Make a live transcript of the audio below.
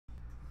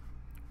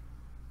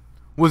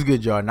What's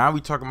good, y'all? Now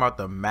we talking about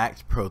the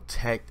max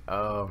protect.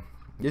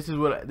 This is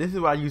what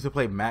I used to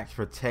play max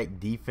protect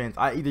defense.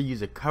 I either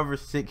use a cover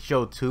 6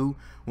 show 2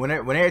 when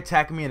they're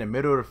attacking me in the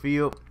middle of the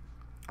field,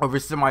 or if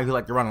it's somebody who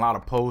like to run a lot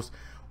of posts,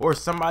 or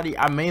somebody.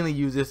 I mainly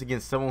use this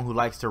against someone who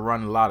likes to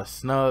run a lot of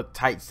snug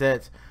tight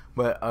sets.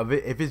 But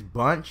if it's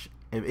bunch,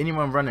 if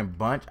anyone running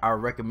bunch, I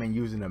recommend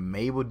using a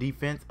Mabel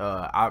defense.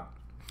 I'll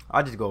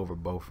just go over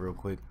both real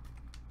quick.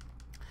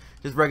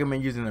 Just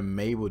recommend using a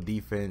Mabel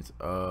defense.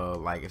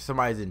 Like if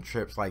somebody's in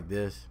trips like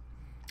this,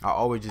 I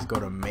always just go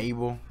to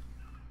Mabel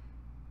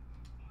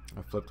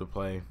and flip the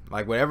play.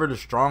 Like whatever the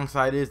strong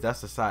side is, that's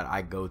the side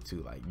I go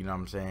to. Like, you know what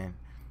I'm saying?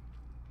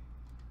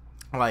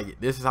 Like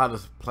this is how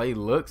this play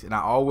looks, and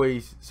I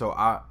always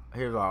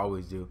here's what I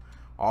always do.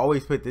 I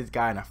always put this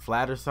guy in a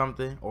flat or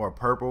something, or a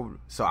purple,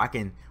 so I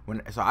can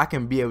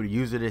be able to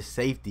use it as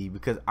safety,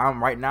 because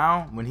I'm right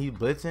now when he's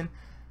blitzing,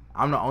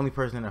 I'm the only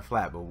person in the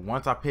flat. But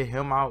once I pit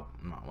him out,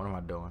 no, what am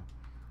I doing?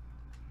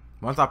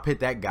 Once I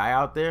pit that guy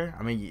out there,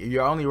 I mean,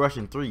 you're only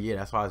rushing 3. Yeah,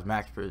 that's why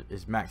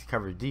it's max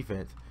coverage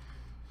defense.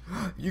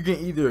 You can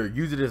either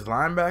use it as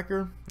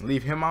linebacker,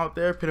 leave him out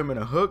there, put him in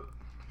a hook,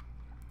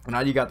 and now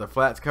you got the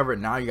flats covered.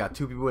 Now you got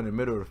 2 people in the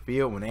middle of the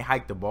field. When they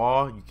hike the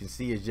ball, you can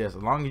see it's just,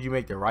 as long as you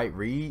make the right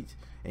reads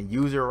and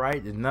use it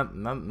right, there's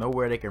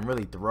nowhere they can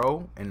really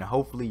throw, and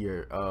hopefully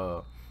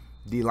your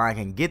D-line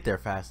can get there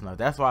fast enough.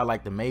 That's why I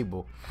like the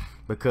Mabel,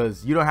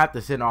 because you don't have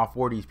to send all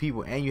 4 of these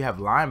people, and you have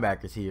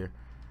linebackers here.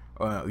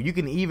 You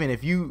can even,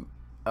 if you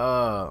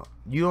don't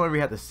even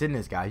have to send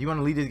this guy. If you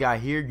want to leave this guy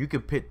here, you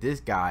could put this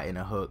guy in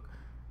a hook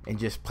and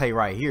just play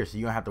right here, so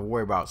you don't have to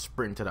worry about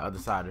sprinting to the other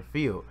side of the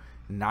field.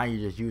 Now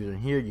you're just using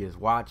here, you're just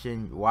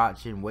watching,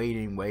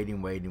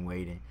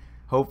 waiting.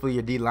 Hopefully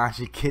your D-line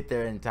should get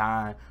there in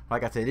time.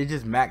 Like I said, it's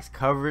just max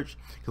coverage,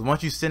 because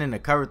once you send in the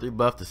cover 3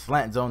 buff, the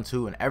slant zone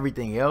 2, and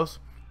everything else,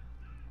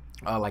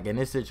 like in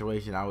this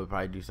situation, I would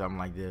probably do something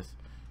like this.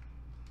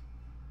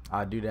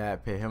 I'll do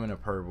that, put him in a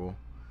purple,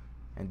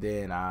 and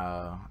then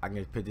I can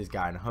just put this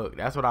guy in a hook.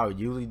 That's what I would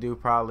usually do,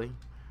 probably,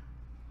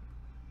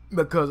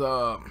 because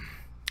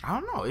I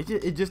don't know,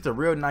 it's just a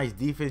real nice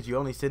defense. You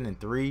only send in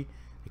 3.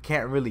 It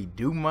can't really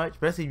do much,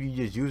 especially if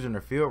you're just using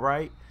the field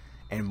right.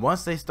 And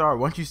once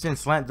you send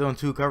slant zone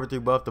 2, cover 3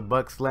 buff, the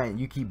buck slant,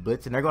 you keep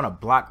blitzing, they're gonna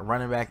block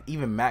running back,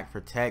 even max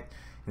protect,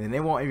 and then they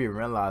won't even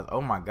realize,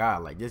 oh my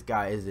god, like this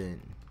guy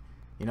isn't,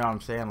 you know what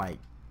I'm saying, like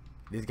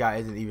this guy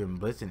isn't even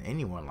blitzing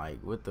anyone,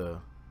 like with the,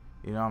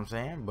 you know what I'm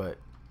saying. But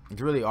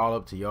it's really all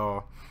up to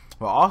y'all.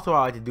 But also,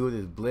 I like to do with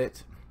this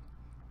blitz,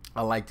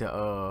 I like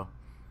to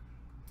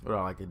what do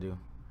I like to do?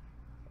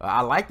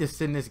 I like to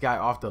send this guy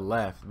off the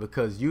left,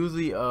 because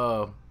usually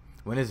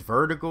when it's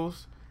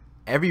verticals,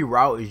 every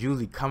route is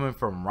usually coming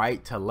from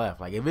right to left.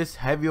 Like if it's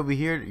heavy over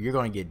here, you're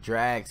gonna get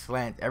drag,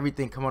 slant,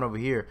 everything coming over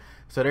here,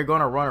 so they're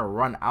gonna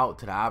run out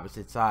to the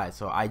opposite side.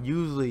 So I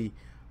usually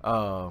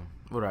what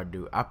do I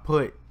do? I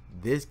put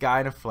this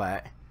guy in a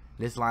flat,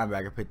 this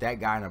linebacker, put that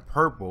guy in a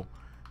purple,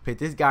 put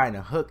this guy in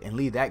a hook, and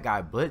leave that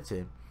guy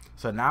blitzing.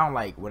 So now,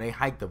 like when they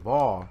hike the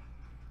ball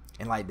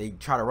and like they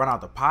try to run out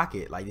the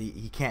pocket, like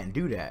he can't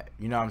do that.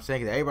 You know what I'm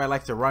saying? 'Cause everybody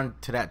likes to run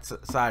to that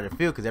side of the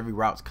field, because every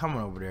route's coming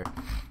over there.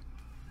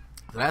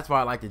 So that's why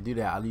I like to do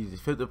that. I usually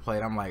flip the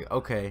plate. I'm like,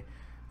 okay,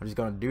 I'm just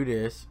gonna do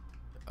this,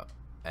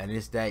 and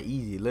it's that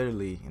easy,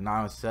 literally. And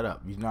now it's set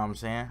up. You know what I'm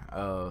saying?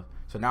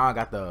 So now I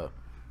got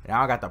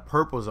the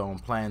purple zone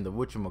playing the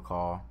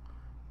whatchamacall.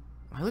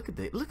 Look at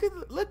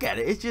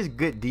it. It's just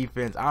good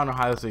defense. I don't know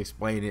how else to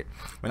explain it.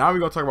 But now we're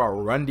gonna talk about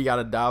run D out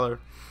of dollar,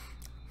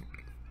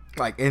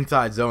 like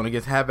inside zone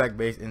against halfback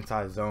base,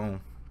 inside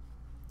zone,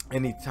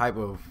 any type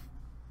of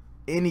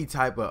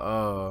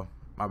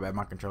my bad,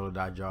 my controller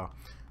died, y'all.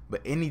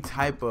 But any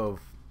type of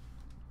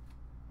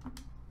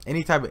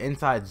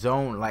inside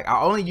zone, like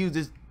I only use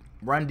this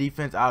run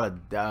defense out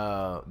of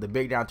the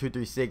big down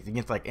 2-3-6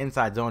 against like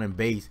inside zone and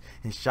base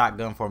and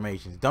shotgun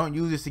formations. Don't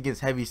use this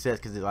against heavy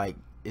sets, because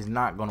it's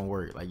not gonna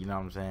work. Like, you know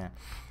what I'm saying?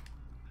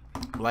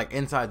 Like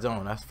inside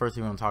zone, that's the first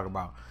thing we're gonna talk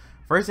about.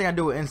 First thing I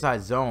do with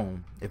inside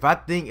zone, if I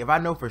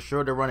know for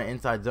sure they're running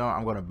inside zone,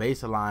 I'm gonna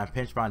base a line,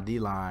 pinch my D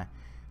line,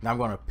 and I'm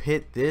gonna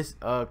pit this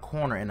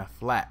corner in a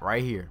flat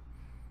right here.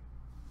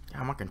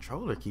 Damn, my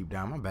controller keep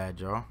down. My bad,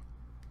 y'all.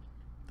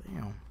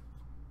 Damn.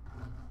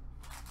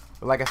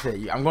 But like I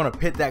said, I'm gonna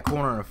pit that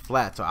corner in a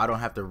flat, so I don't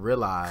have to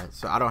realize,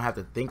 so I don't have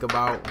to think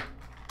about.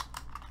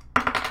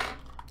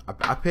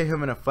 I pit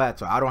him in a flat,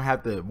 so I don't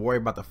have to worry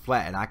about the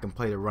flat, and I can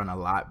play the run a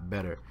lot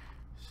better.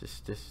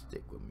 Just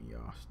stick with me,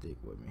 y'all. Stick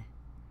with me.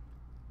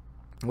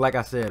 Like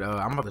I said,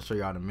 I'm about to show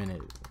y'all in a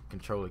minute.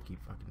 Controller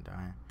keep fucking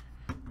dying.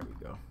 There we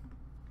go.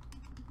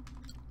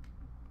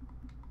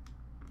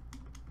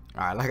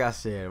 Alright, like I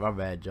said, my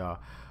bad, y'all.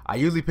 I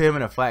usually put him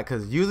in a flat,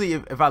 because usually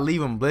if I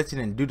leave him blitzing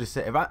and do the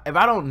set, if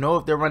I don't know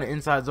if they're running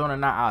inside zone or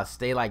not, I'll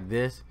stay like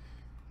this,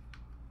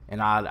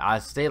 and I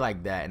stay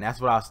like that, and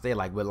that's what I'll stay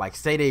like. But like,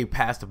 say they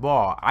pass the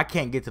ball, I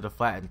can't get to the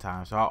flat in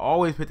time, so I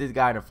always put this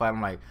guy in the flat.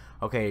 I'm like,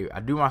 okay,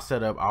 I do my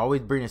setup. I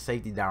always bring the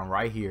safety down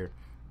right here.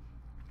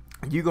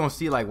 You're gonna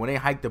see, like when they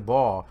hike the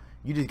ball,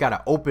 you just got an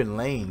open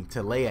lane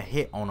to lay a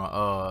hit on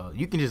a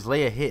you can just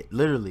lay a hit,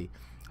 literally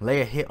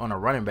lay a hit on a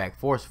running back,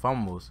 force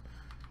fumbles.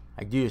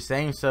 Like, do your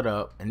same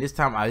setup, and this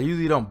time I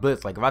usually don't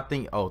blitz. Like, if I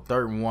think, oh,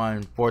 3rd and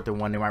 1, 4th and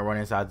 1, they might run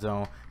inside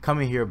zone, come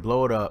in here,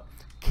 blow it up,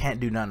 can't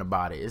do nothing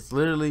about it. It's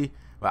literally,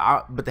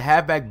 but the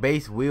halfback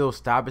base will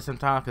stop it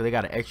sometimes because they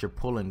got an extra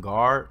pulling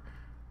guard.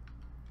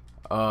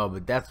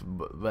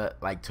 But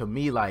like, to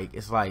me, like,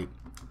 it's like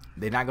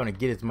they're not gonna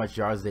get as much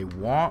yards as they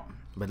want.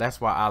 But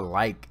that's why I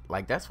like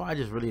that's why I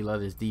just really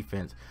love this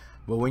defense.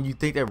 But when you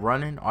think they're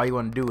running, all you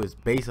want to do is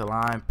base a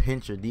line,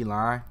 pinch your D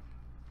line,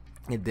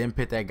 and then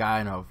put that guy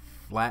in a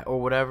flat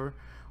or whatever.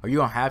 Or you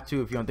don't have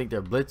to if you don't think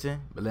they're blitzing.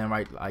 But then,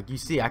 right, like you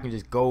see, I can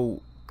just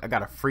go. I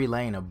got a free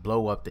lane to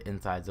blow up the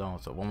inside zone.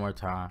 So one more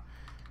time,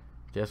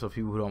 just for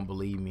people who don't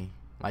believe me,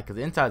 like, because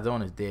the inside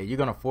zone is dead. You're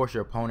gonna force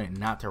your opponent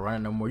not to run it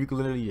no more. You can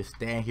literally just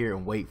stand here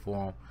and wait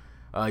for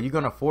them. You're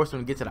gonna force them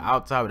to get to the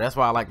outside. But that's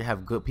why I like to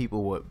have good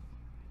people with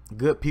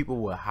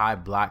high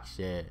block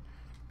shed.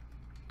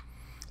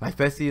 Like,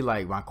 especially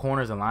like my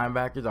corners and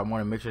linebackers, I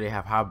want to make sure they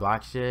have high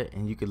block shed,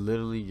 and you can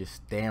literally just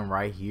stand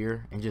right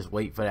here and just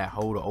wait for that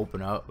hole to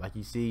open up. Like,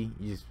 you see,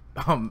 you just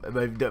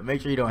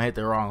make sure you don't hit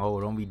the wrong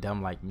hole. Don't be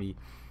dumb like me.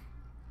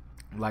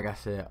 Like I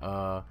said,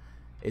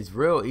 it's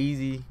real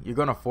easy. You're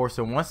gonna force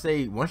them once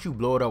you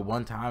blow it up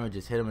one time and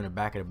just hit them in the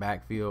back of the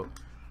backfield.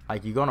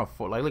 Like, you're gonna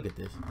like, look at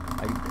this.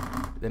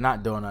 Like, they're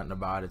not doing nothing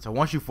about it. So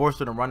once you force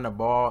them to run the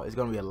ball, it's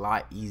gonna be a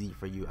lot easier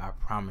for you. I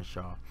promise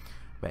y'all.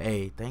 But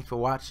hey, thanks for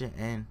watching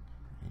and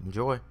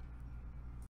enjoy.